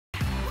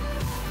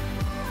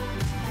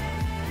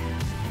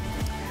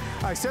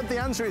I said the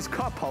answer is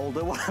cup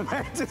holder. What I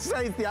meant to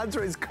say is the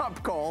answer is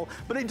cup call,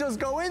 but it does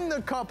go in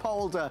the cup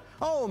holder.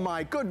 Oh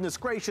my goodness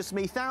gracious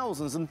me,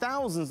 thousands and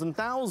thousands and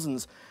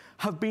thousands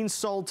have been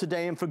sold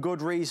today, and for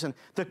good reason.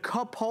 The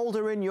cup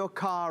holder in your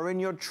car, in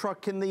your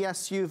truck, in the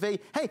SUV.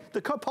 Hey,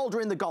 the cup holder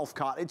in the golf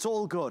cart, it's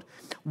all good.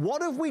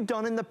 What have we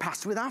done in the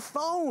past with our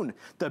phone?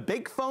 The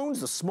big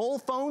phones, the small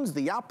phones,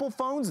 the Apple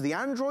phones, the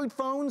Android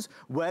phones,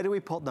 where do we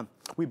put them?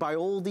 We buy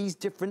all these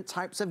different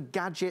types of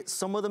gadgets.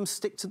 Some of them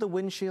stick to the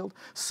windshield.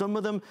 Some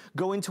of them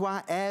go into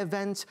our air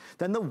vent.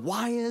 Then the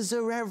wires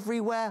are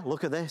everywhere.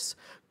 Look at this.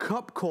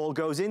 Cup call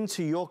goes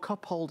into your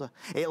cup holder.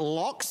 It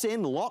locks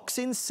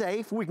in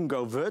safe. We can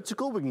go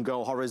vertical, we can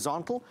go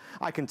horizontal.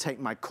 I can take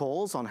my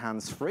calls on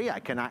hands-free.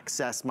 I can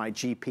access my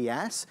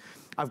GPS.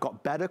 I've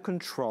got better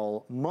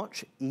control,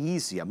 much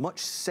easier, much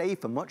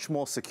safer, much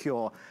more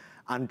secure.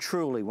 And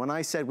truly, when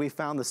I said we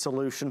found the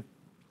solution,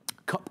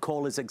 cup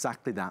call is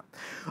exactly that.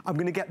 I'm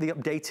gonna get the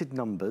updated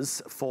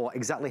numbers for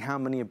exactly how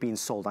many have been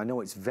sold. I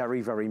know it's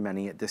very, very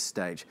many at this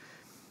stage.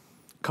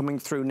 Coming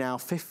through now,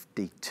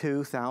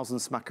 52,000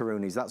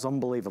 smackaroonies. That's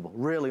unbelievable,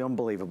 really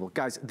unbelievable.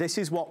 Guys, this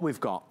is what we've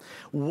got.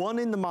 One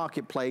in the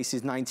marketplace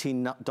is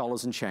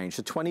 $19 and change,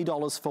 so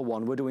 $20 for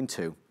one, we're doing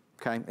two.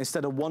 Okay,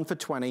 instead of one for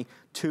 20,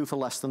 two for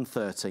less than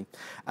 30.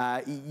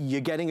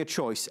 You're getting a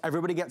choice.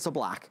 Everybody gets a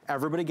black.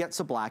 Everybody gets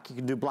a black. You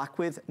can do black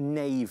with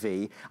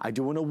navy. I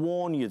do want to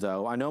warn you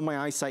though, I know my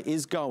eyesight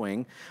is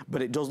going,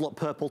 but it does look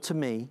purple to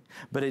me,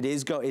 but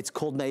it's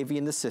called navy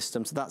in the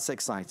system, so that's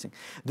exciting.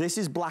 This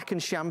is black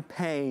and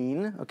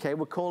champagne. Okay,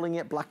 we're calling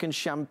it black and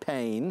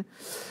champagne.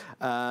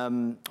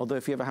 Although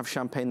if you ever have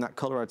champagne that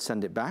color, I'd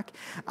send it back.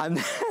 And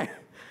then,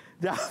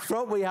 down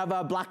front we have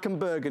our black and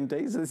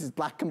burgundy, so this is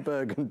black and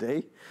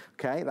burgundy,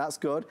 okay, that's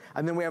good.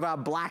 And then we have our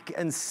black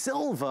and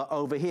silver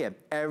over here.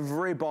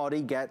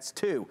 Everybody gets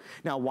two.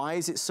 Now, why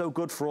is it so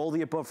good for all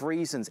the above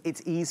reasons?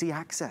 It's easy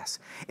access.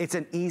 It's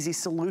an easy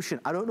solution.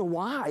 I don't know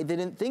why they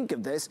didn't think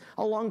of this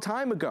a long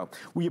time ago.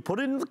 Well, you put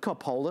it in the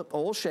cup holder,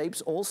 all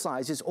shapes, all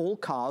sizes, all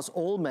cars,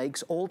 all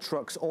makes, all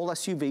trucks, all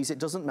SUVs, it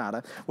doesn't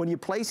matter. When you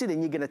place it in,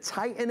 you're gonna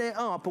tighten it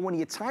up, and when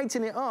you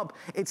tighten it up,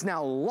 it's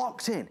now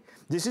locked in.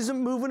 This isn't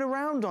moving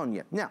around on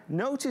you. Now,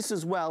 notice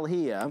as well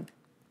here,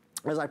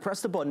 as I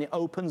press the button, it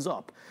opens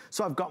up.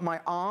 So I've got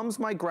my arms,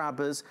 my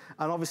grabbers,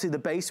 and obviously the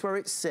base where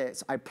it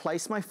sits. I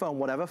place my phone,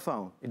 whatever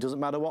phone, it doesn't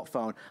matter what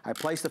phone. I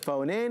place the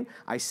phone in,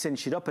 I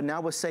cinch it up, and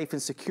now we're safe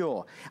and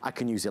secure. I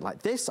can use it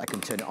like this, I can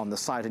turn it on the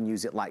side and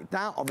use it like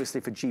that.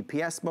 Obviously for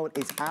GPS mode,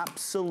 it's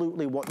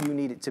absolutely what you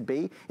need it to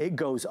be. It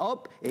goes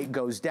up, it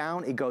goes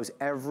down, it goes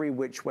every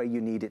which way you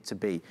need it to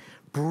be.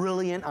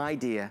 Brilliant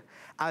idea.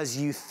 As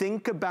you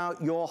think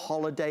about your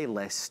holiday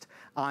list,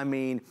 I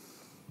mean,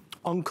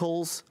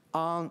 uncles,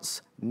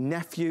 aunts,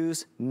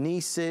 nephews,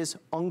 nieces,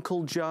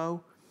 Uncle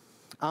Joe,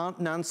 Aunt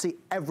Nancy,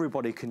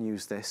 everybody can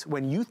use this.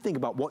 When you think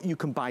about what you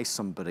can buy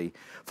somebody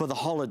for the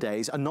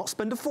holidays and not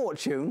spend a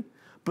fortune,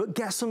 but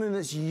get something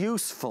that's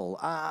useful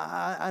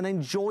and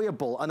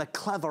enjoyable and a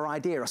clever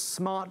idea, a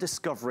smart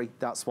discovery,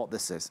 that's what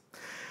this is.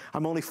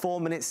 I'm only 4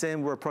 minutes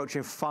in, we're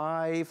approaching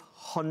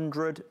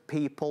 500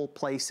 people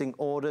placing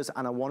orders,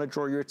 and I wanna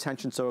draw your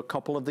attention to a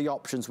couple of the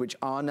options which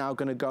are now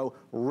gonna go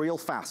real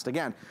fast.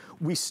 Again,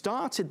 we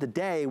started the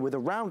day with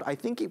around, I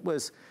think it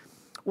was,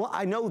 well,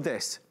 I know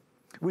this.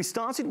 We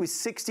started with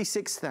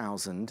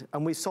 66,000,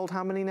 and we've sold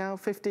how many now?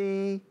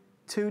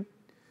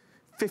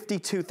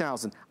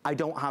 52,000. I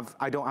don't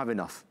have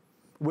enough.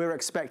 We're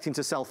expecting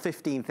to sell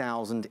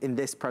 15,000 in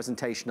this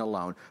presentation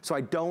alone. So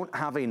I don't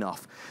have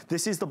enough.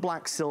 This is the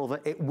black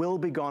silver. It will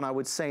be gone, I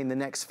would say, in the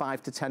next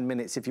 5 to 10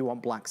 minutes if you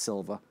want black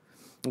silver.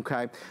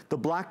 Okay, the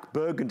black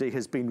burgundy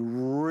has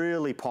been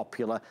really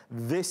popular.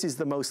 This is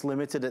the most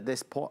limited at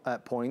this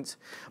point.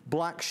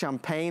 Black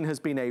champagne has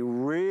been a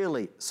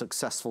really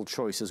successful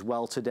choice as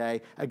well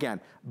today. Again,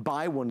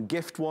 buy one,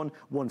 gift one,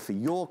 one for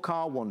your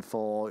car, one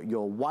for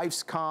your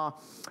wife's car.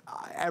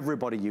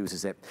 Everybody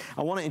uses it.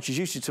 I want to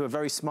introduce you to a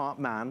very smart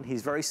man.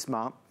 He's very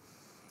smart,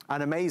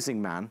 an amazing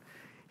man.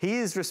 He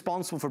is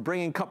responsible for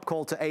bringing Cup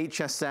Call to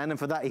HSN, and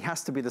for that, he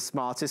has to be the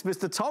smartest.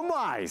 Mr. Tom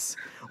Wise,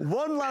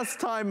 one last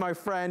time, my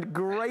friend.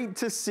 Great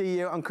to see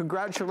you, and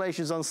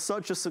congratulations on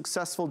such a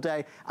successful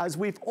day. As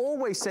we've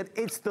always said,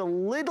 it's the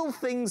little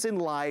things in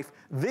life.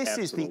 This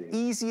Absolutely. Is the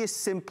easiest,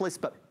 simplest,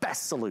 but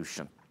best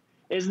solution.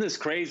 Isn't this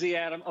crazy,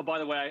 Adam? Oh, by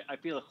the way, I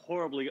feel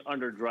horribly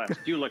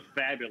underdressed. You look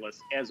fabulous,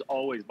 as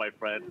always, my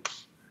friend.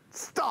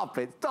 Stop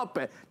it, stop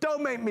it.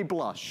 Don't make me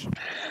blush.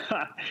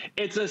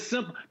 It's a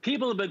simple,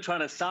 people have been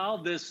trying to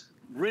solve this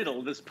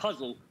riddle, this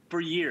puzzle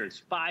for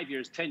years, 5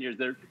 years, 10 years.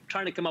 They're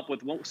trying to come up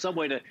with some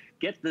way to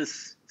get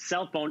this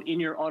cell phone in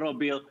your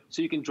automobile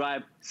so you can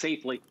drive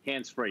safely,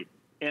 hands-free.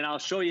 And I'll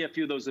show you a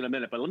few of those in a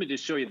minute, but let me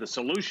just show you the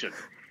solution.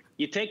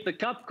 You take the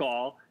Cup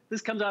Call,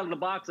 this comes out of the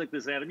box like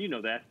this, Adam, you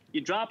know that.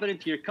 You drop it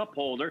into your cup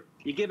holder,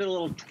 you give it a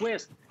little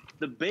twist,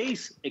 the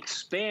base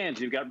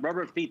expands, you've got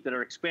rubber feet that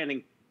are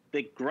expanding,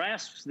 that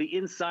grasps the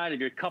inside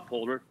of your cup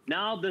holder.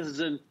 Now this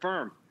is in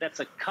firm. That's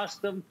a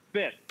custom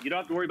fit. You don't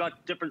have to worry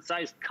about different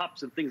sized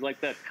cups and things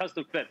like that.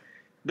 Custom fit.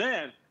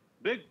 Then,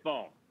 big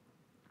phone.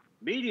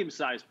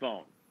 medium-sized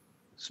phone,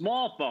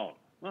 small phone.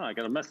 Oh, I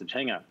got a message.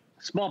 Hang on.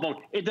 Small phone.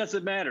 It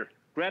doesn't matter.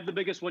 Grab the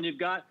biggest one you've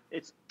got.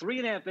 It's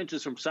 3.5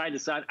 inches from side to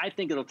side. I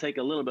think it'll take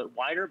a little bit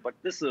wider, but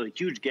this is a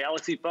huge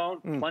Galaxy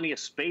phone. Plenty of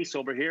space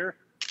over here.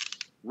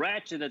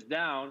 Ratchet it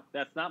down.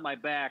 That's not my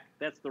back.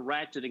 That's the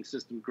ratcheting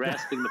system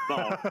grasping the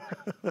phone.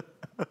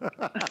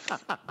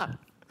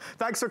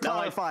 Thanks for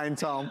clarifying,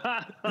 Tom.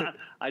 I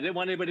didn't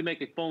want anybody to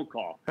make a phone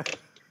call.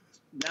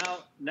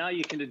 Now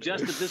you can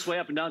adjust it this way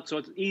up and down so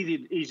it's easy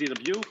to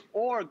view,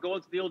 or go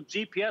into the old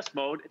GPS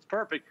mode. It's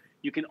perfect.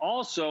 You can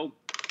also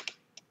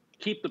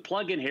keep the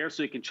plug in here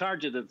so you can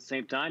charge it at the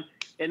same time,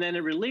 and then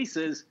it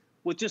releases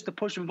with just a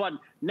push of a button.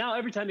 Now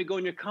every time you go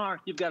in your car,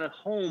 you've got a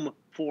home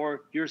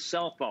for your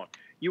cell phone.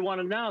 You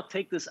want to now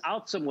take this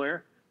out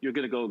somewhere. You're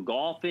going to go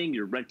golfing,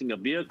 you're renting a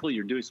vehicle,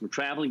 you're doing some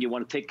traveling, you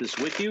want to take this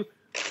with you.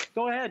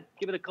 Go ahead,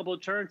 give it a couple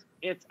of turns.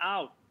 It's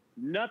out.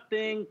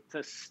 Nothing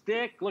to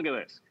stick. Look at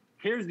this.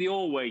 Here's the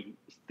old way.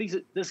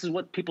 This is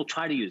what people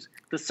try to use.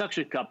 The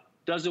suction cup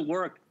doesn't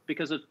work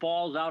because it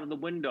falls out of the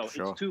window.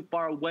 Sure. It's too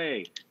far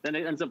away. Then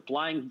it ends up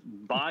flying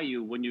by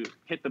you when you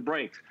hit the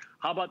brakes.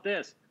 How about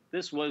this?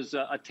 This was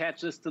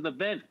attached this to the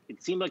vent.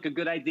 It seemed like a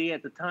good idea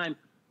at the time,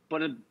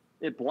 but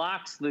it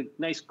blocks the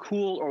nice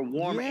cool or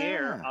warm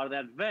air out of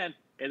that vent.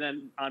 And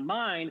then on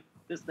mine,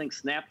 this thing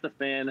snapped the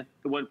fin.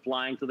 It went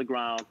flying to the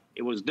ground.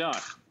 It was done.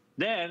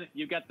 Then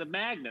you got the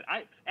magnet.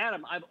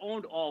 Adam, I've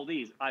owned all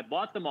these. I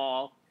bought them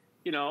all,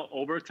 you know,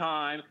 over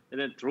time, and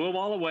then threw them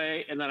all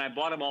away, and then I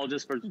bought them all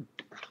just for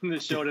the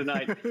show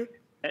tonight.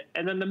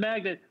 And then the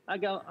magnet, I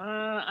go,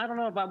 I don't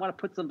know if I want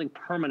to put something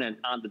permanent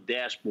on the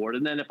dashboard.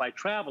 And then if I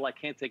travel, I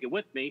can't take it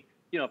with me,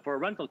 you know, for a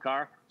rental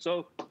car.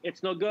 So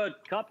it's no good.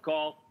 Cup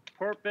call,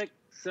 perfect,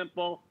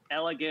 simple,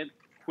 elegant,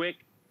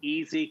 quick,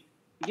 easy.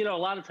 You know, a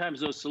lot of times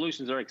those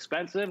solutions are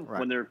expensive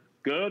when they're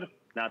good.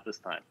 Not this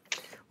time.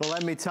 Well,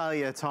 let me tell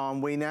you,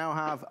 Tom, we now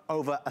have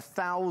over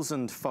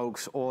 1,000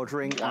 folks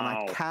ordering, and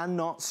I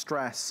cannot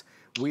stress,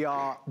 we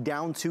are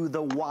down to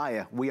the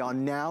wire. We are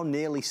now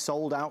nearly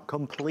sold out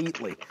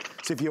completely.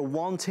 So if you're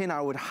wanting,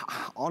 I would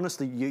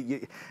honestly,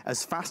 you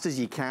as fast as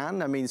you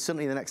can. I mean,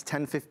 certainly in the next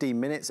 10, 15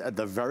 minutes at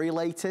the very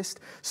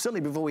latest,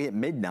 certainly before we hit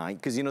midnight,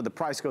 because you know the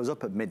price goes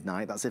up at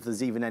midnight. That's if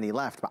there's even any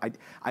left. But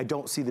I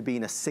don't see there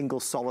being a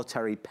single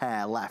solitary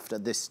pair left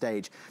at this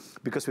stage,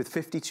 because with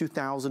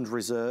 52,000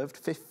 reserved,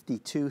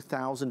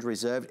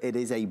 it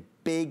is a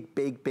big,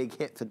 big, big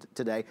hit for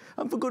today,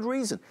 and for good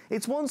reason.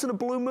 It's once in a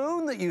blue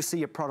moon that you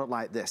see a product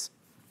like this.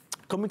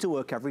 Coming to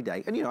work every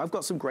day, and you know, I've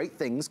got some great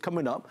things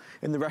coming up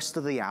in the rest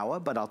of the hour,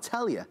 but I'll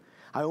tell you,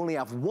 I only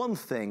have one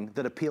thing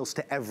that appeals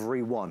to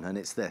everyone, and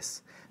it's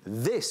this.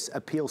 This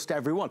appeals to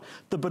everyone.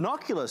 The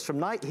binoculars from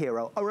Night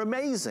Hero are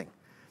amazing,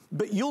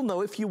 but you'll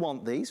know if you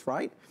want these,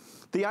 right?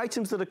 The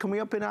items that are coming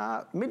up in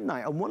our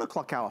midnight and 1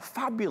 o'clock hour,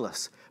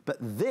 fabulous. But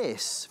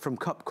this from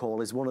Cup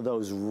Call is one of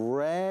those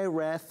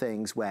rare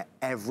things where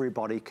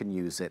everybody can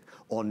use it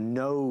or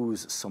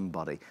knows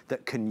somebody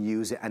that can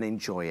use it and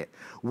enjoy it.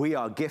 We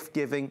are gift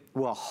giving,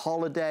 we're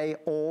holiday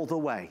all the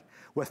way.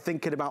 We're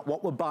thinking about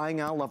what we're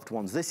buying our loved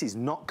ones. This is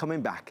not coming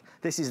back.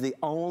 This is the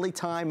only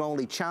time,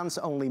 only chance,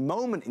 only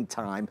moment in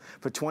time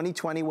for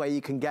 2020 where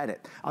you can get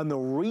it. And the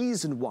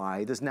reason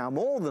why there's now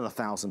more than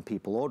 1,000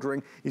 people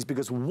ordering is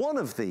because one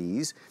of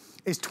these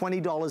is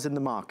 $20 in the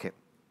market.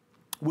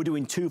 We're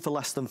doing 2 for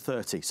less than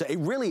 30. So it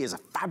really is a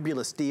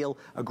fabulous deal,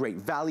 a great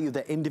value.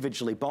 They're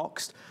individually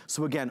boxed.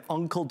 So again,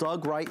 Uncle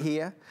Doug right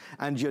here,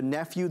 and your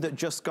nephew that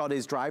just got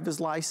his driver's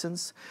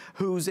license,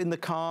 who's in the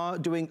car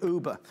doing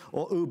Uber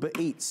or Uber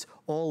Eats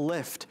or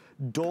Lyft,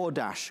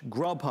 DoorDash,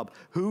 Grubhub,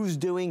 who's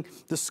doing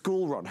the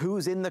school run,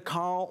 who's in the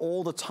car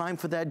all the time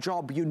for their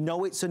job. You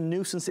know it's a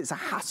nuisance, it's a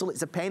hassle,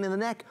 it's a pain in the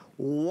neck.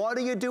 What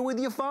do you do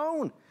with your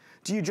phone?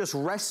 Do you just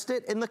rest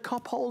it in the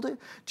cup holder?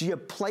 Do you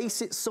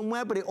place it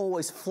somewhere but it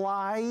always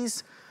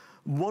flies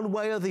one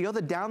way or the other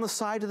down the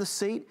side of the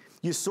seat?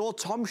 You saw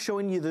Tom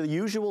showing you the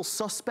usual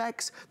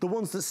suspects, the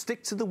ones that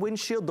stick to the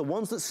windshield, the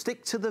ones that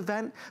stick to the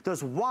vent.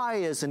 There's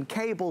wires and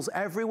cables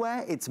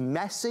everywhere. It's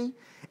messy.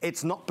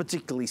 It's not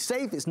particularly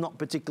safe. It's not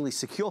particularly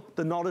secure.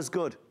 They're not as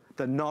good.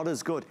 They're not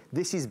as good.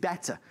 This is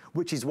better,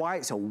 which is why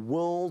it's a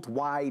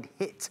worldwide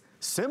hit.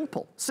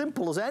 Simple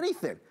as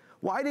anything.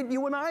 Why didn't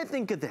you and I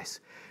think of this?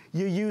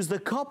 You use the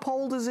cup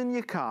holders in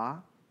your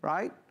car,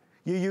 right?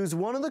 You use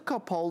one of the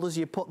cup holders,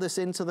 you put this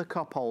into the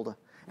cup holder.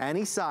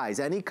 Any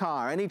size, any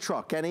car, any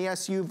truck, any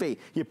SUV.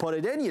 You put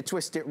it in, you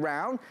twist it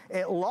round,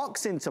 it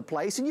locks into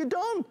place, and you're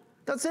done.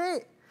 That's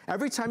it.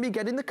 Every time you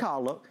get in the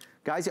car, look,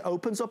 guys, it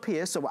opens up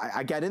here, so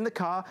I get in the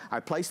car, I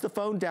place the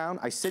phone down,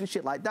 I cinch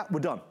it like that, we're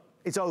done.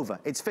 It's over,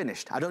 it's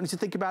finished. I don't need to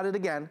think about it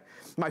again.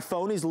 My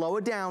phone is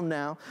lower down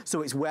now,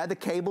 so it's where the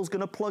cable's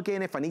gonna plug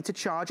in if I need to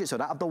charge it, so I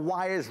don't have the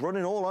wires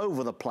running all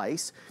over the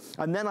place.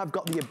 And then I've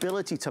got the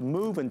ability to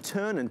move and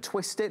turn and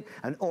twist it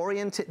and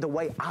orient it the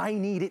way I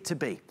need it to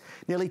be.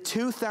 Nearly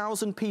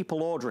 2,000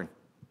 people ordering.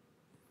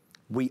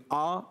 We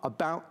are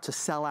about to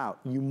sell out.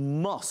 You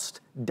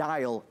must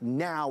dial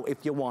now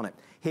if you want it.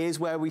 Here's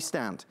where we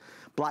stand.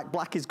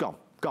 Black is gone.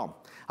 Gone.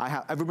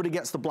 Everybody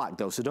gets the black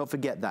though, so don't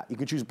forget that. You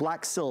can choose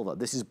black silver.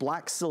 This is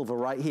black silver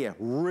right here.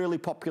 Really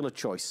popular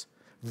choice.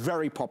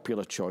 Very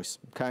popular choice,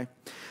 okay?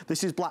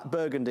 This is black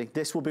burgundy.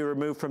 This will be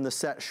removed from the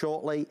set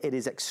shortly. It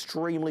is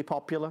extremely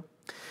popular.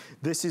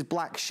 This is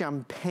black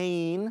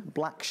champagne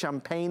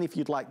if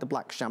you'd like the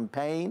black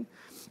champagne.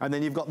 And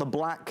then you've got the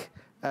black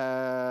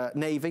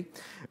navy.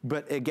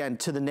 But again,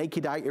 to the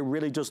naked eye, it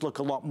really does look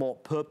a lot more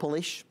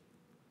purplish.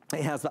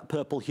 It has that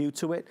purple hue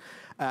to it.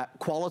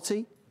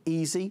 Quality.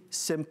 Easy,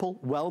 simple,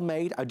 well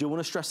made. I do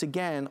want to stress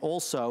again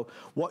also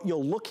what you're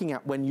looking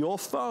at when your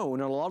phone,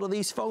 and a lot of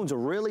these phones are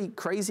really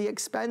crazy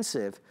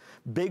expensive,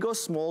 big or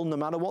small, no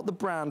matter what the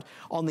brand.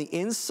 On the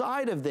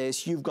inside of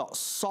this, you've got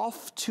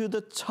soft to the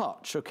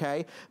touch,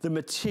 okay? The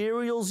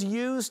materials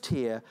used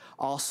here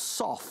are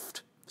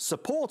soft.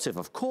 Supportive,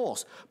 of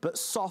course, but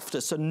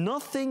softer. So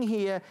nothing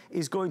here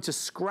is going to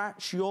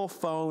scratch your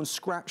phone,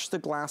 scratch the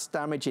glass,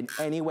 damage in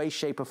any way,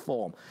 shape, or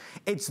form.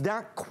 It's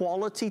that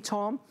quality,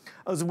 Tom,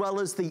 as well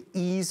as the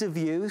ease of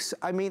use.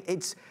 I mean,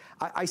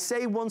 I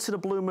say once in a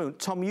blue moon.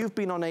 Tom, you've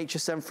been on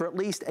HSN for at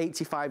least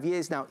 85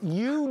 years now.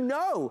 You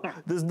know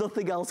there's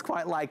nothing else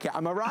quite like it.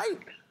 Am I right?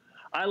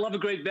 I love a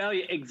great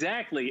value.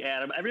 Exactly,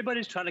 Adam.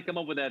 Everybody's trying to come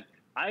up with that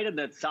item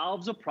that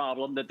solves a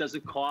problem that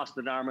doesn't cost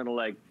an arm and a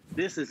leg.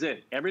 This is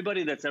it.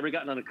 Everybody that's ever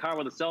gotten in a car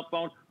with a cell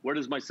phone, where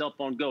does my cell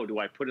phone go? Do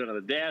I put it on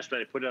the dash? Do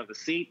I put it on the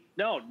seat?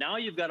 No, now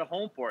you've got a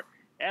home for it.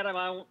 Adam,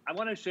 I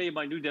want to show you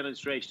my new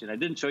demonstration. I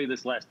didn't show you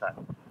this last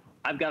time.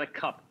 I've got a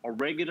cup, a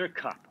regular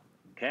cup.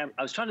 Okay,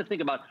 I was trying to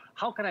think about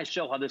how can I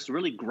show how this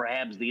really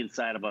grabs the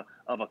inside of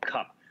a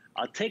cup.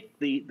 I'll take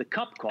the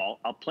cup call,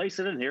 I'll place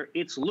it in here.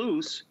 It's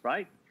loose,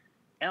 right?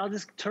 And I'll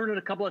just turn it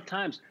a couple of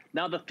times.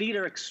 Now the feet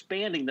are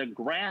expanding, they're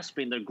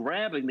grasping, they're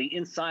grabbing the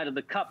inside of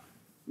the cup.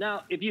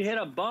 Now, if you hit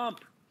a bump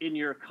in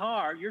your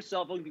car, your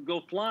cell phone could go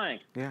flying.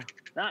 Yeah.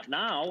 Not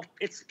now,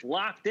 it's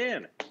locked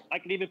in. I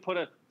can even put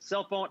a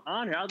cell phone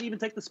on here. I'll even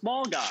take the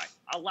small guy.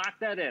 I'll lock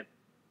that in.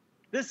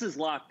 This is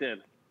locked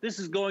in. This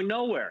is going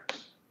nowhere.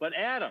 But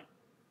Adam,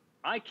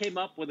 I came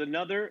up with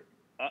another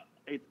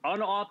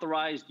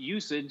unauthorized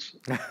usage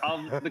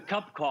of the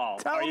cup call.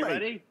 Are you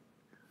ready?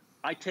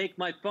 I take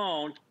my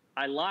phone,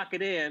 I lock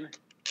it in,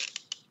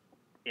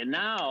 and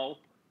now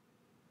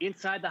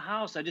inside the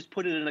house, I just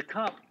put it in a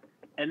cup.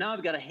 And now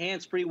I've got a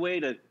hands-free way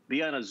to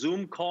be on a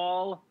Zoom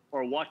call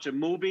or watch a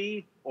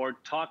movie or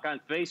talk on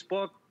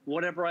Facebook,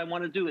 whatever I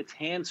want to do. It's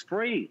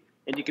hands-free,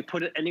 and you can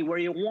put it anywhere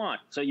you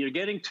want. So you're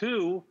getting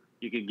two.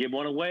 You can give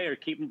one away or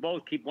keep them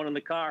both. Keep one in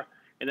the car,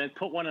 and then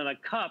put one in a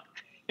cup.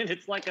 And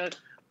it's like a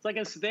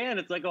stand.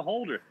 It's like a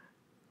holder.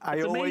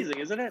 It's amazing,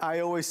 isn't it? I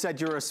always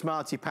said you're a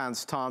smarty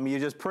pants, Tom. You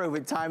just prove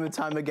it time and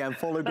time again,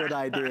 full of good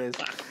ideas.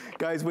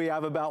 Guys, we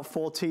have about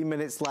 14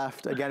 minutes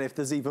left. Again, if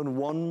there's even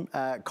one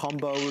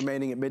combo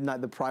remaining at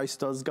midnight, the price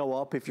does go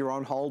up. If you're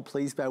on hold,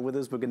 please bear with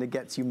us. We're going to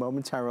get to you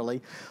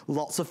momentarily.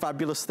 Lots of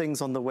fabulous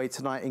things on the way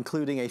tonight,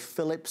 including a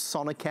Philips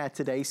Sonicare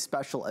Today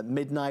special at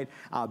midnight,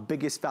 our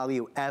biggest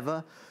value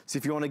ever. So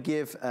if you want to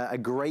give a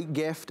great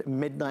gift,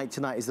 midnight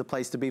tonight is the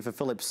place to be for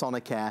Philips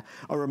Sonicare.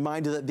 A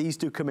reminder that these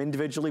do come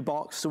individually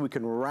boxed, so we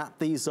can wrap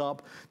these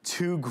up.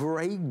 Two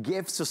great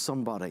gifts for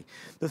somebody.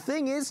 The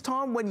thing is,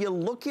 Tom, when you're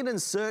looking and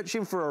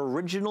searching for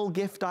original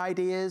gift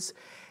ideas,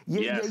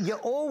 you're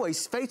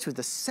always faced with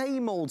the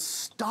same old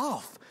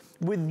stuff.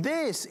 With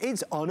this,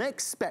 it's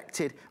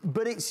unexpected,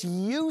 but it's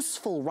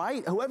useful,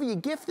 right? Whoever you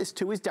gift this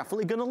to is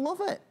definitely going to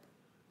love it.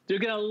 They're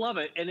going to love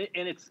it, and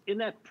it's in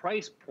that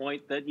price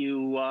point that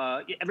you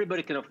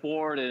everybody can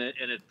afford, and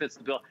it fits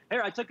the bill.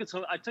 Here, I took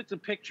some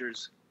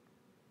pictures,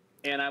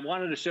 and I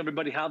wanted to show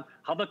everybody how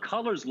the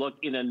colors look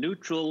in a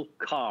neutral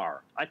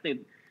car.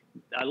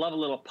 I love a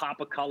little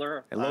pop of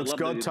color. It looks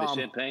good, Tom.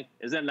 The champagne.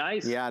 Is that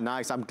nice? Yeah,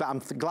 nice. I'm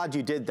glad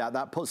you did that.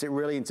 That puts it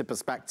really into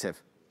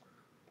perspective.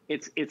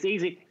 It's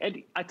easy,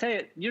 and I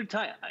tell you,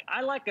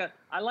 I like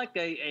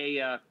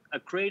a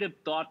creative,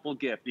 thoughtful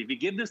gift. If you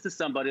give this to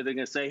somebody, they're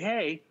going to say,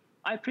 "Hey,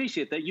 I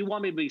appreciate that. You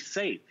want me to be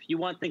safe. You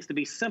want things to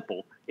be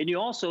simple, and you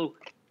also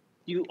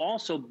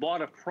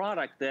bought a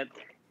product that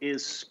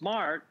is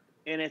smart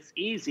and it's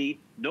easy.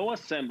 No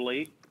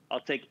assembly. I'll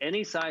take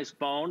any size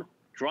phone."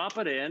 Drop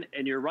it in,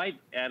 and you're right,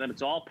 Adam.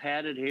 It's all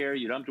padded here.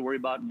 You don't have to worry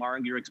about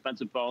marring your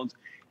expensive phones,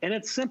 and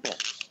it's simple.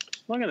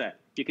 Look at that.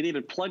 You can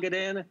even plug it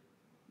in.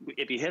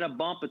 If you hit a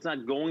bump, it's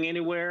not going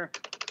anywhere.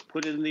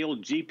 Put it in the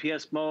old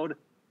GPS mode.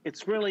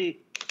 It's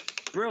really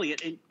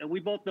brilliant, and we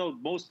both know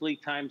most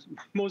times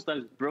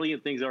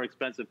brilliant things are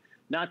expensive.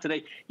 Not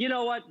today. You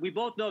know what? We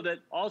both know that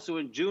also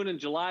in June and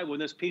July, when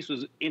this piece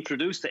was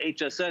introduced to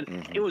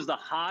HSN, it was the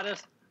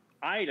hottest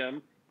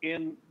item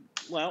in.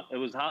 Well, it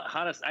was the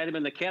hottest item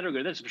in the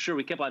category. That's for sure.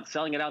 We kept on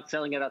selling it out at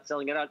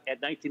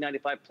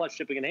 $19.95 plus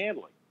shipping and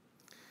handling.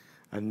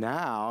 And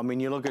now, I mean,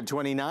 you look at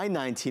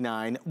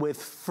 $29.99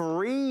 with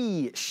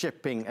free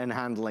shipping and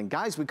handling.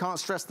 Guys, we can't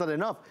stress that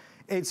enough.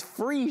 It's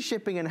free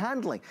shipping and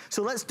handling.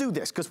 So let's do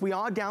this, because we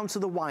are down to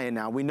the wire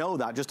now. We know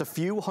that. Just a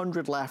few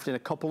hundred left in a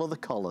couple of the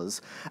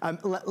colors.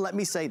 Let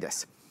me say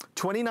this.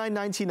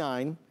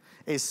 $29.99.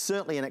 is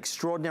certainly an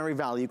extraordinary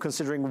value,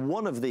 considering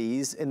one of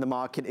these in the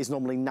market is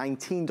normally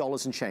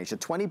 $19 and change. So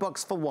 20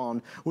 bucks for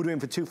one, we're doing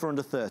for two for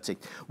under 30.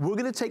 We're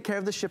gonna take care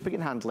of the shipping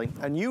and handling,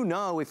 and you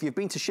know, if you've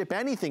been to ship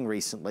anything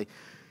recently,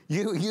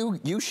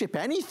 you ship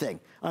anything,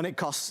 and it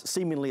costs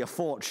seemingly a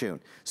fortune.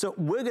 So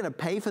we're gonna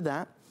pay for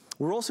that.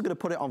 We're also gonna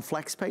put it on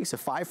FlexPay, so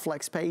 5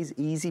 FlexPays,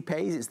 easy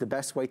pays. It's the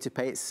best way to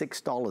pay. It's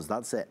 $6,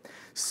 that's it.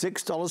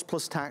 $6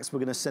 plus tax. We're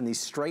gonna send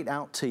these straight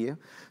out to you.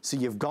 So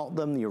you've got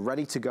them, you're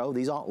ready to go.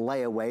 These aren't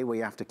layaway where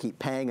you have to keep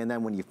paying, and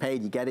then when you've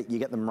paid, you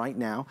get them right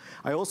now.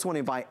 I also wanna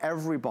invite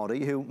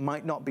everybody who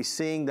might not be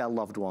seeing their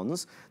loved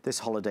ones this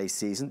holiday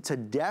season to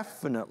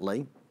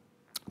definitely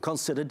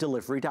consider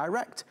delivery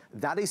direct.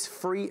 That is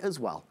free as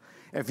well.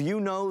 If you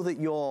know that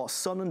your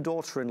son and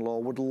daughter-in-law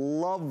would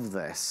love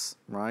this,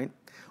 right?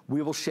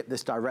 We will ship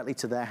this directly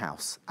to their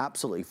house,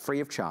 absolutely free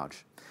of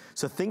charge.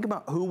 So think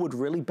about who would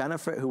really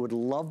benefit, who would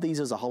love these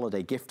as a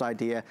holiday gift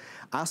idea.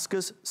 Ask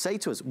us, say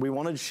to us, we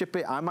want to ship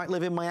it. I might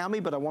live in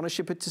Miami, but I want to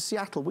ship it to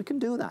Seattle. We can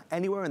do that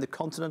anywhere in the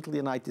continental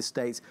United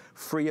States,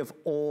 free of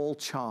all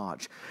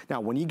charge.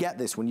 Now, when you get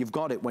this, when you've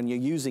got it, when you're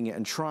using it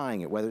and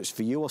trying it, whether it's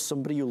for you or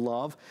somebody you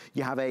love,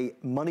 you have a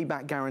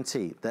money-back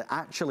guarantee that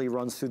actually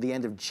runs through the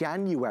end of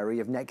January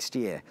of next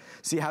year.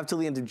 So you have till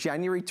the end of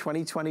January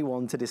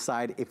 2021 to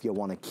decide if you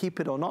want to keep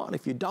it or not. And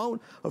if you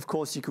don't, of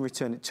course, you can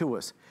return it to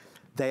us.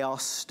 They are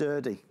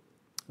sturdy,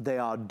 they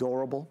are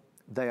durable,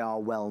 they are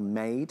well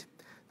made,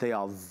 they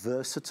are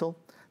versatile,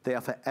 they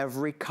are for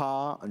every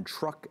car and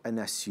truck and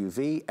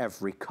SUV,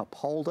 every cup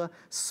holder,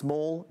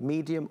 small,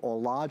 medium, or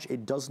large,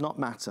 it does not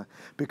matter.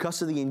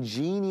 Because of the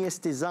ingenious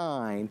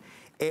design,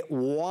 it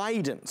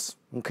widens,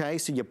 okay?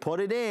 So you put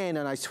it in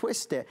and I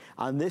twist it,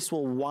 and this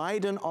will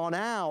widen on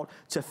out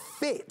to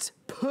fit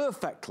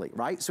perfectly,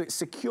 right? So it's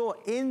secure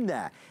in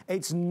there.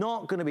 It's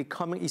not gonna be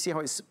coming, you see how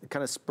it's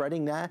kind of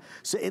spreading there?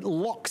 So it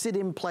locks it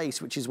in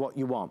place, which is what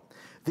you want.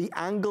 The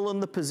angle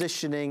and the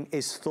positioning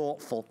is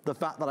thoughtful. The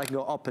fact that I can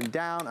go up and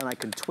down and I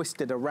can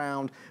twist it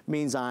around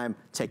means I'm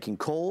taking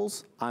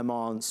calls, I'm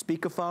on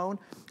speakerphone,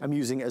 I'm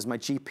using it as my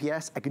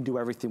GPS, I can do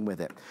everything with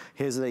it.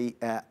 Here's the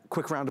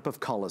quick roundup of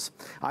colors.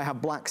 I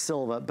have black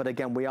silver, but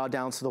again, we are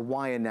down to the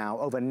wire now.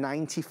 Over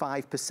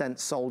 95%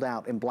 sold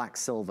out in black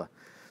silver.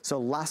 So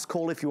last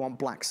call if you want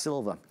black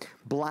silver.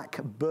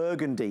 Black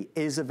burgundy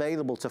is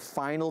available to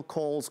final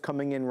calls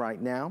coming in right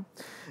now.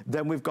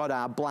 Then we've got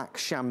our black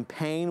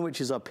champagne,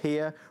 which is up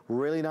here.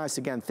 Really nice.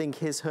 Again, think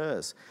his,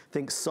 hers.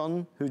 Think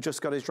son who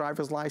just got his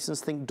driver's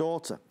license. Think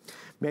daughter.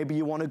 Maybe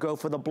you want to go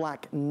for the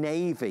black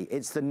navy.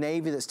 It's the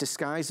navy that's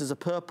disguised as a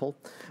purple,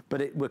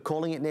 but we're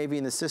calling it navy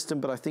in the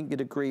system, but I think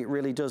you'd agree it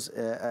really does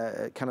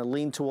kind of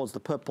lean towards the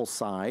purple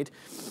side.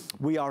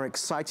 We are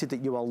excited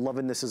that you are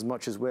loving this as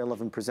much as we're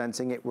loving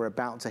presenting it. We're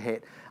about to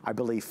hit, I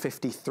believe,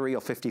 53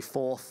 or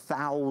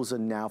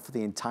 54,000 now for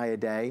the entire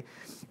day.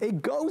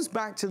 It goes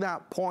back to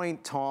that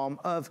point, Tom,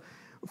 of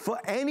for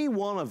any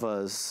one of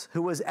us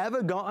who has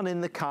ever gotten in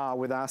the car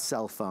with our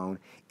cell phone,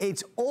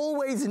 it's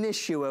always an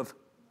issue of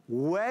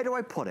where do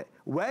I put it?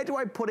 Where do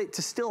I put it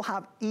to still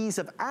have ease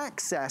of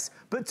access,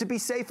 but to be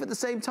safe at the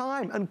same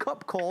time? And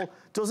Cup Call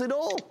does it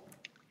all.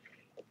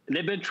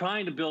 They've been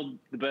trying to build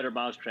the better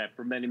mousetrap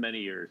for many, many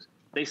years.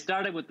 They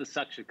started with the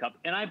suction cup,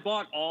 and I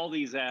bought all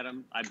these,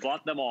 Adam. I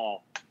bought them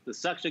all. The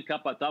suction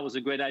cup I thought was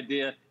a great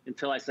idea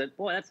until I said,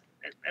 boy,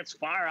 that's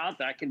far out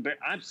there.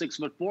 I'm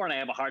 6'4", and I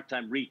have a hard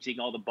time reaching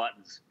all the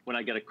buttons when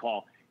I get a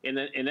call. And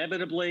then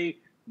inevitably,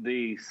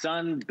 the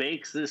sun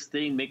bakes this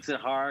thing, makes it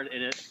hard,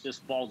 and it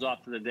just falls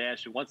off to the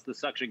dash. And once the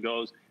suction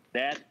goes,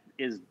 that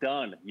is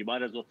done. You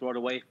might as well throw it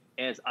away,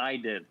 as I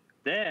did.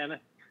 Then,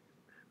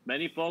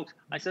 many folks,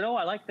 I said, oh,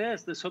 I like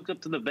this. This hooks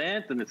up to the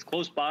vent, and it's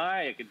close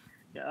by. I could,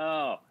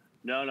 oh.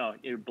 No,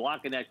 you're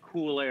blocking that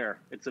cool air.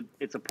 It's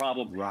a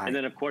problem. Right. And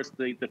then, of course,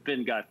 the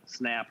fin got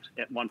snapped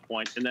at one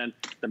point. And then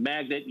the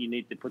magnet, you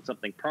need to put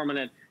something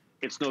permanent.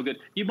 It's no good.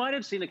 You might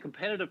have seen a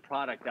competitive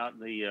product out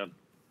in the,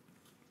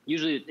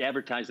 usually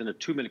advertised in a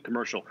 2-minute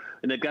commercial.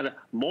 And they've got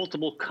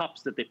multiple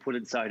cups that they put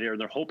inside here.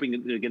 And they're hoping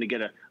that they're going to get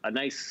a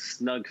nice,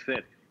 snug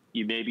fit.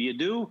 Maybe you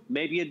do,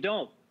 maybe you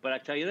don't. But I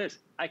tell you this,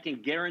 I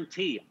can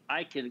guarantee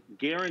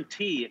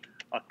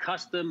a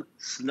custom,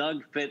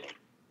 snug fit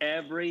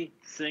every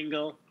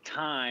single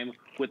time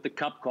with the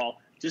Cup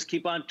Call. Just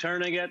keep on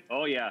turning it.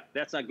 Oh yeah,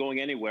 that's not going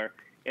anywhere.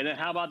 And then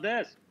how about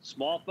this?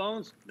 Small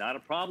phones, not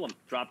a problem.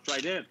 Drops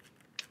right in.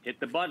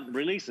 Hit the button,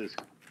 releases.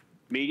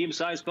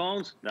 Medium-sized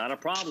phones, not a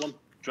problem.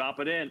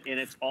 Drop it in, and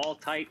it's all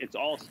tight. It's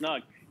all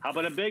snug. How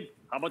about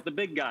the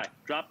big guy?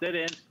 Drop that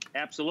in.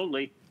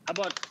 Absolutely. How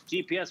about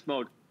GPS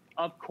mode?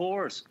 Of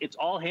course. It's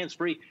all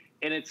hands-free,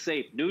 and it's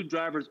safe. New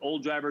drivers,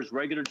 old drivers,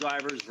 regular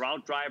drivers,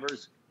 route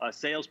drivers,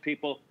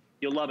 salespeople.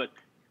 You'll love it.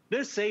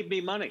 This saved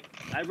me money.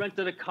 I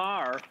rented a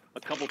car a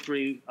couple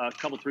three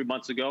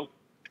months ago,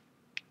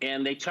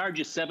 and they charge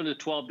you $7 to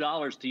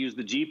 $12 to use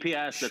the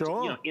GPS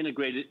that's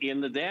integrated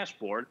in the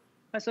dashboard.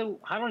 I said,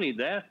 I don't need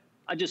that.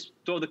 I just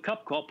throw the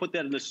Cup Call, put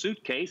that in the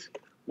suitcase.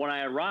 When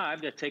I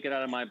arrived, I take it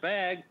out of my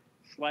bag,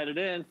 slide it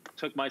in,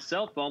 took my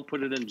cell phone,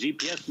 put it in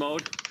GPS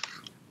mode,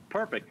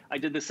 perfect. I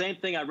did the same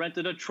thing. I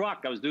rented a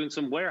truck. I was doing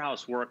some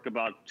warehouse work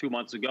about 2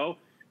 months ago.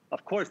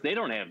 Of course, they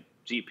don't have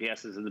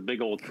GPSs in the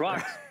big old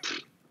trucks.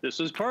 This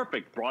was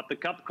perfect. Brought the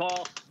cup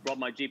call, brought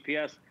my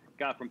GPS,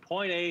 got from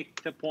point A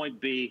to point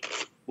B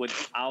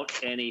without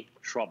any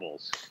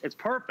troubles. It's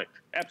perfect.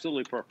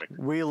 Absolutely perfect.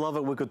 We love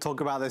it. We could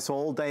talk about this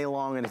all day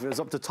long, and if it was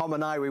up to Tom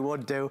and I, we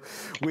would do.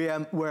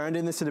 We're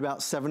ending this in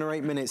about 7 or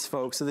 8 minutes,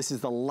 folks, so this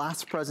is the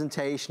last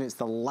presentation. It's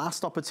the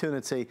last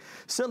opportunity,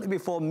 certainly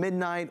before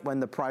midnight when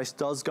the price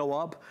does go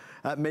up.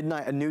 At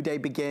midnight, a new day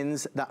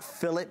begins. That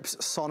Philips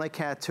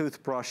Sonicare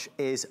toothbrush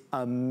is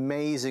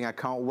amazing. I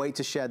can't wait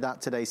to share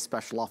that today's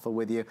special offer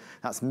with you.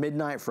 That's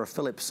midnight for a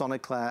Philips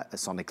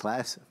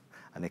Sonicare.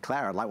 An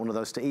eclair, I'd like one of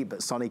those to eat,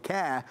 but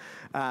Sonicare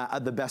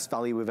at the best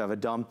value we've ever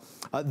done.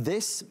 At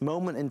this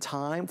moment in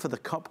time for the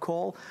cup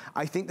call,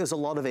 I think there's a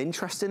lot of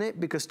interest in it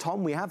because,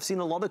 Tom, we have seen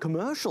a lot of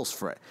commercials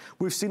for it.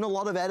 We've seen a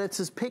lot of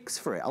editors' picks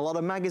for it, a lot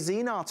of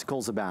magazine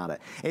articles about it.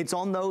 It's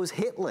on those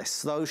hit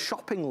lists, those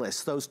shopping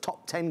lists, those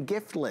top 10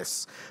 gift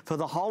lists for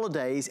the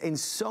holidays in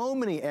so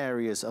many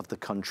areas of the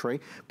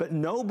country, but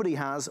nobody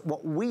has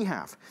what we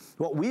have.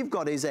 What we've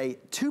got is a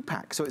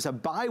 2-pack, so it's a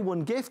buy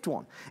one, gift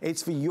one.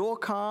 It's for your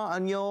car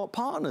and your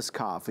partner's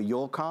car, for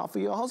your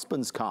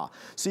husband's car.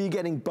 So you're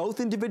getting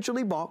both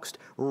individually boxed,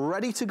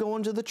 ready to go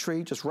under the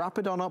tree. Just wrap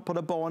it on up, put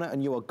a bow on it,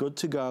 and you are good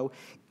to go.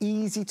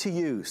 Easy to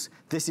use.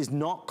 This is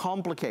not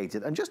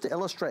complicated. And just to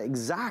illustrate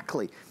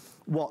exactly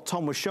what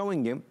Tom was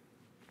showing you,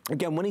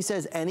 again, when he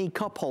says any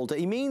cup holder,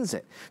 he means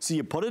it. So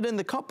you put it in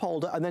the cup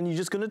holder and then you're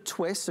just gonna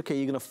twist. Okay,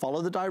 you're gonna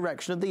follow the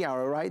direction of the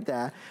arrow right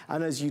there.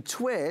 And as you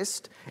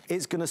twist,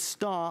 it's gonna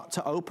start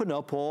to open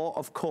up or,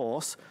 of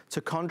course, to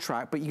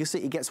contract. But you can see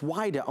it gets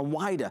wider and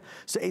wider.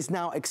 So it's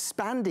now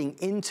expanding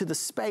into the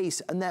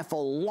space and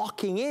therefore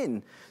locking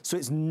in. So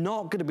it's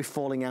not gonna be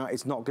falling out,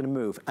 it's not gonna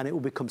move. And it will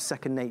become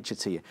second nature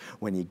to you.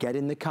 When you get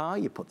in the car,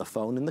 you put the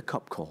phone in the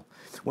cup call.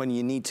 When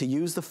you need to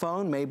use the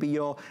phone, maybe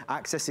you're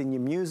accessing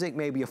your music,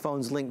 maybe your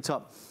phone's linked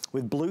up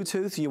with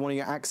Bluetooth, you want to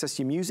access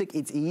your music,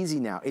 it's easy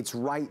now, it's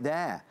right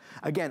there.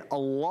 Again, a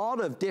lot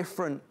of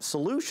different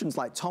solutions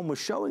like Tom was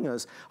showing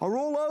us are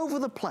all over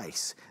the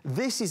place.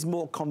 This is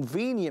more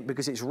convenient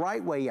because it's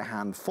right where your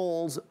hand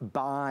falls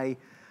by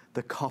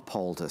the cup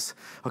holders.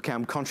 Okay,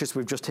 I'm conscious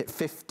we've just hit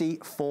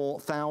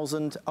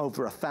 54,000,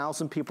 over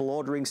 1,000 people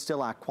ordering.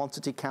 Still, our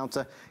quantity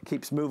counter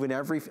keeps moving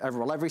every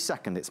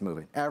second. It's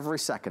moving every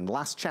second.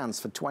 Last chance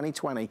for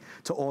 2020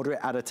 to order it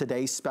at a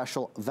today's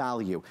special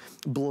value.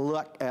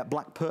 Black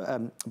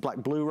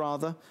blue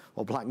rather,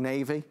 or black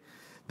navy.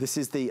 This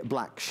is the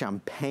black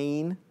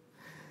champagne.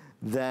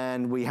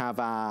 Then we have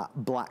our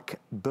black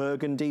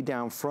burgundy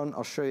down front.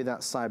 I'll show you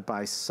that side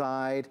by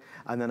side.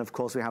 And then, of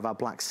course, we have our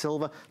black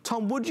silver.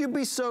 Tom, would you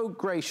be so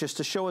gracious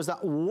to show us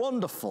that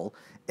wonderful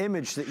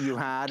image that you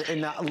had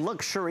in that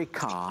luxury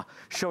car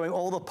showing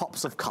all the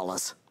pops of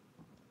colors?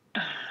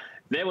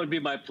 That would be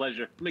my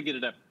pleasure. Let me get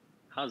it up.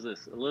 How's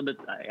this? A little bit,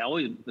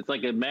 it's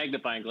like a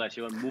magnifying glass.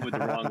 You want to move it the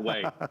wrong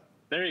way.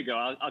 There you go.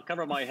 I'll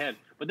cover my head.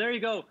 But there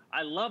you go.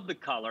 I love the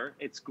color.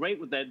 It's great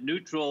with that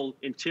neutral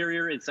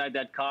interior inside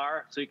that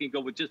car. So you can go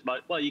with just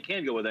about, well, you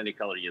can go with any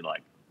color you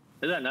like.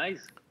 Isn't that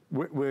nice?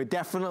 We're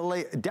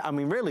definitely, I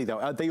mean, really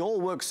though, they all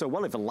work so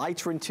well. If a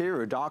lighter interior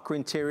or darker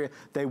interior,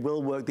 they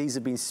will work. These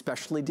have been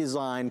specially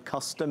designed,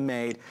 custom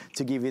made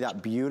to give you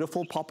that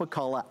beautiful pop of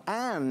color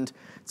and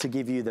to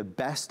give you the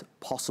best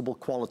possible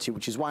quality,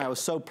 which is why I was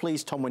so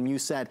pleased, Tom, when you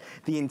said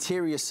the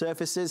interior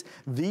surfaces,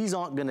 these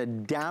aren't gonna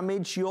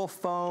damage your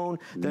phone.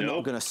 They're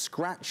not gonna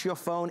scratch your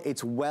phone.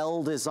 It's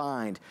well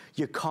designed.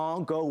 You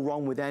can't go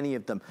wrong with any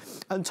of them.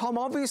 And Tom,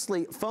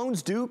 obviously,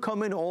 phones do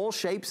come in all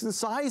shapes and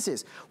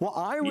sizes. What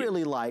I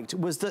really liked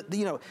was that,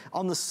 you know,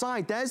 on the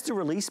side, there's the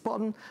release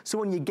button. So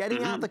when you're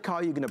getting out of the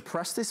car, you're gonna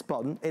press this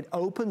button. It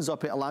opens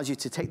up, it allows you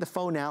to take the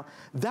phone out.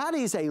 That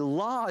is a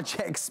large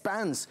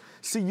expanse.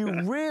 So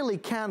you really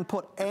can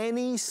put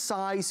any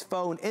size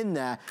phone in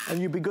there and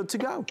you'd be good to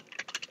go.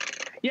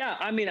 Yeah,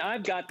 I mean,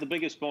 I've got the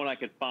biggest phone I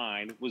could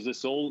find was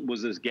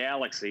this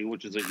Galaxy,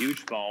 which is a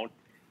huge phone.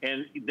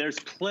 And there's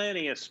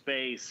plenty of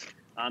space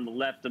on the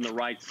left and the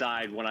right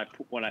side when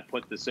I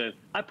put this in.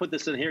 I put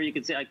this in here. You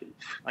can see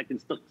I can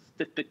still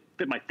fit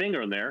my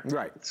finger in there.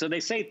 Right. So they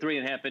say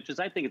 3.5 inches.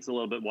 I think it's a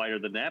little bit wider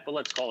than that, but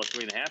let's call it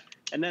 3.5.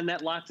 And then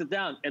that locks it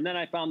down. And then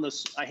I found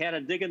this. I had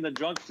to dig in the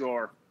junk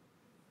drawer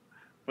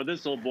for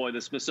this old boy.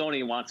 The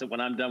Smithsonian wants it when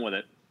I'm done with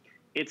it.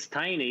 It's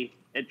tiny.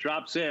 It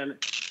drops in,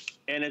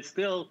 and it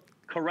still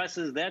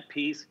caresses that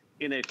piece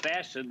in a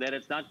fashion that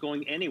it's not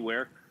going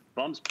anywhere.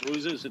 Bumps,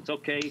 bruises, it's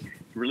okay.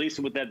 Release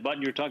it with that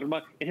button you're talking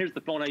about. And here's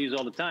the phone I use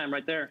all the time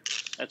right there.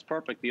 That's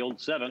perfect, the old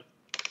 7.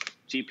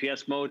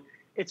 GPS mode.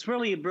 It's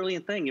really a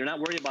brilliant thing. You're not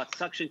worried about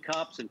suction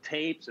cups and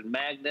tapes and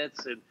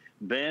magnets and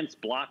vents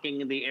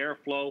blocking the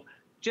airflow.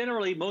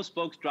 Generally, most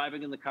folks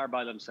driving in the car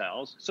by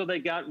themselves, so they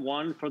got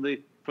one for the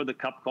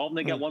cup call, and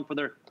they got one for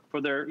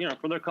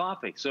their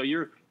coffee. So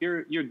you're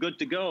good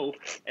to go,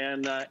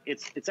 and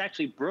it's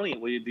actually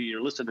brilliant when you do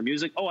your listen to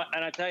music. Oh,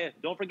 and I tell you,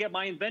 don't forget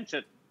my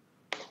invention.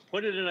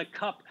 Put it in a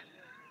cup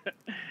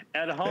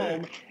at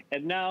home,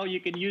 and now you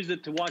can use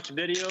it to watch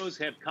videos,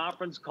 have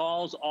conference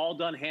calls, all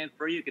done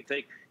hand-free. You can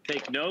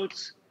take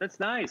notes. That's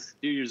nice.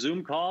 Do your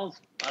Zoom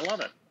calls. I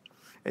love it.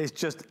 It's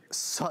just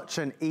such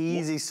an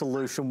easy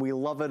solution. We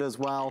love it as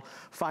well.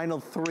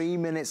 Final 3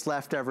 minutes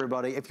left,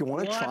 everybody. If you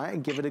want to try it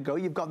and give it a go,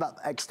 you've got that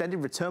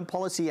extended return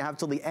policy. You have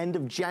till the end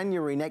of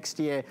January next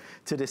year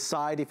to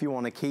decide if you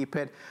want to keep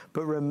it.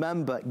 But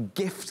remember,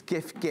 gifts.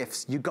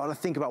 You've got to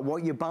think about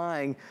what you're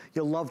buying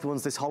your loved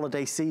ones this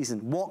holiday season.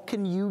 What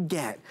can you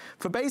get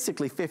for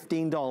basically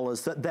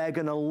 $15 that they're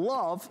going to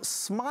love,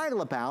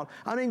 smile about,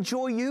 and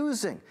enjoy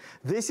using?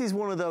 This is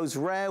one of those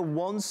rare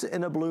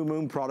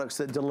once-in-a-blue-moon products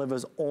that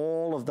delivers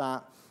all of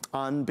that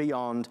and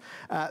beyond.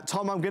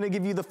 Tom, I'm going to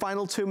give you the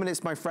final 2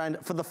 minutes, my friend.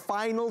 For the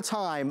final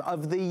time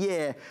of the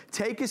year,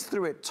 take us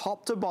through it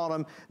top to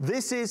bottom.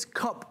 This is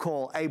Cup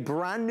Call, a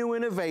brand new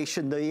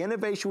innovation, the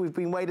innovation we've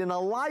been waiting a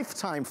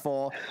lifetime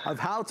for, of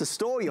how to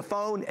store your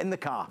phone in the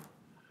car.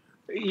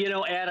 You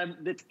know, Adam,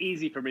 it's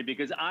easy for me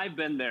because I've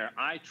been there.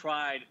 I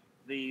tried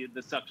the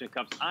suction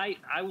cups. I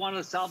wanted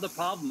to solve the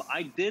problem.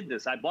 I did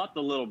this. I bought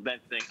the little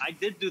vent thing. I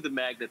did do the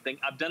magnet thing.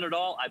 I've done it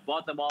all. I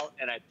bought them all,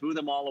 and I threw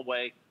them all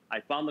away. I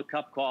found the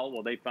Cup Call.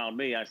 Well, they found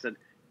me. I said,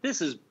 this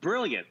is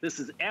brilliant. This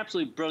is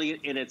absolutely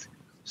brilliant, and it's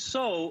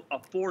so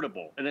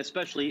affordable, and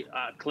especially,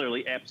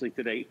 clearly,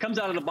 absolutely today. It comes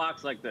out of the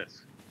box like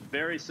this.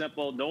 Very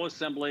simple, no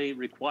assembly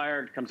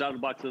required. Comes out of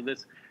the box like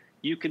this.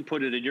 You can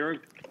put it in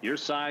your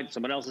side,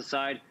 someone else's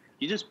side.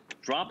 You just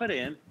drop it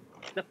in.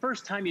 The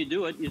first time you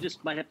do it, you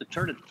just might have to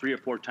turn it 3 or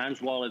 4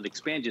 times while it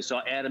expands. You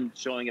saw Adam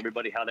showing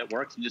everybody how that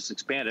works. You just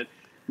expand it.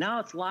 Now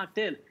it's locked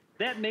in.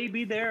 That may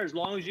be there as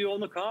long as you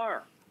own the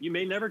car. You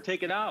may never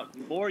take it out.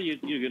 Or you're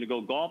going to go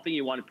golfing.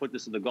 You want to put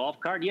this in the golf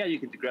cart. Yeah, you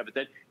can grab it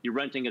then. You're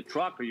renting a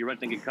truck or you're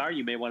renting a car.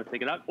 You may want to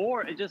take it out.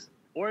 Or it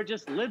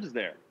just lives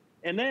there.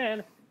 And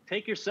then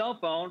take your cell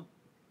phone.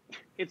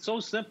 It's so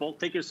simple.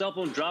 Take your cell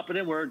phone, drop it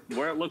in where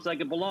it looks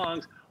like it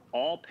belongs.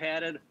 All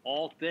padded,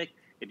 all thick.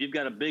 If you've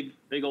got a big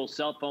old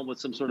cell phone with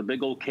some sort of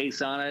big old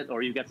case on it,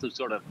 or you've got some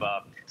sort of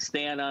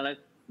stand on it,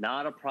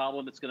 not a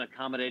problem. It's going to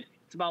accommodate.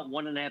 It's about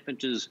 1.5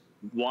 inches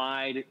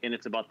wide, and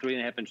it's about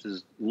 3.5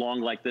 inches long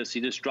like this.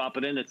 You just drop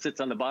it in. It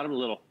sits on the bottom, a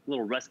little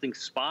resting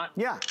spot.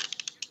 Yeah.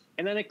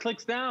 And then it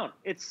clicks down.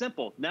 It's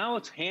simple. Now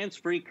it's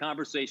hands-free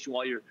conversation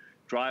while you're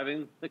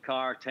driving the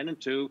car, 10 and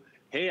 2.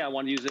 Hey, I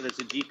want to use it as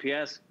a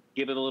GPS.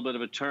 Give it a little bit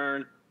of a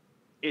turn.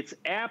 It's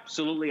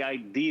absolutely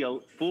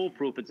ideal,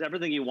 foolproof. It's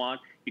everything you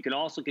want. You can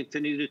also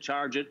continue to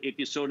charge it if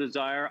you so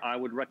desire. I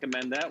would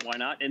recommend that. Why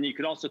not? And you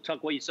can also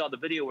tuck away. You saw the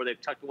video where they've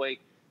tucked away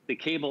the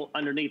cable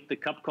underneath the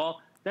Cup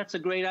Call. That's a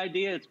great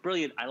idea. It's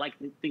brilliant. I like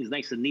things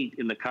nice and neat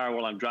in the car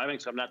while I'm driving,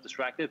 so I'm not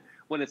distracted.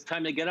 When it's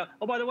time to get up.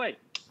 Oh, by the way,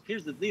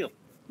 here's the deal.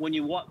 When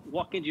you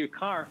walk into your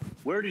car,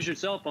 where does your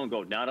cell phone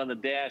go? Not on the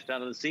dash,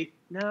 not on the seat?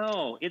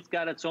 No, it's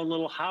got its own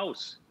little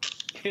house.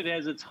 It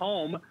has its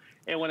home,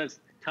 and when it's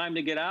time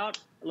to get out,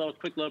 a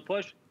quick little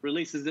push,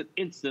 releases it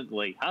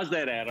instantly. How's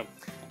that, Adam?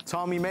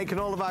 Tom, you're making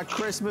all of our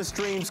Christmas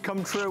dreams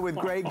come true with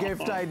great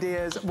gift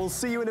ideas. We'll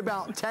see you in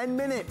about 10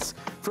 minutes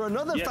for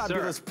another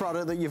fabulous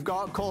product that you've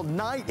got called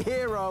Night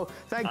Hero.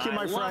 Thank you,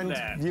 my friend.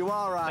 That. You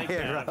are our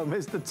hero,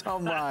 Mr.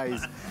 Tom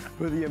Wise,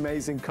 with the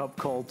amazing Cup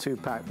Call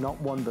 2-pack.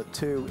 Not one, but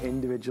 2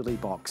 individually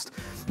boxed.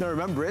 Now,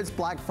 remember, it's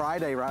Black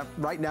Friday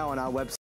right now on our website.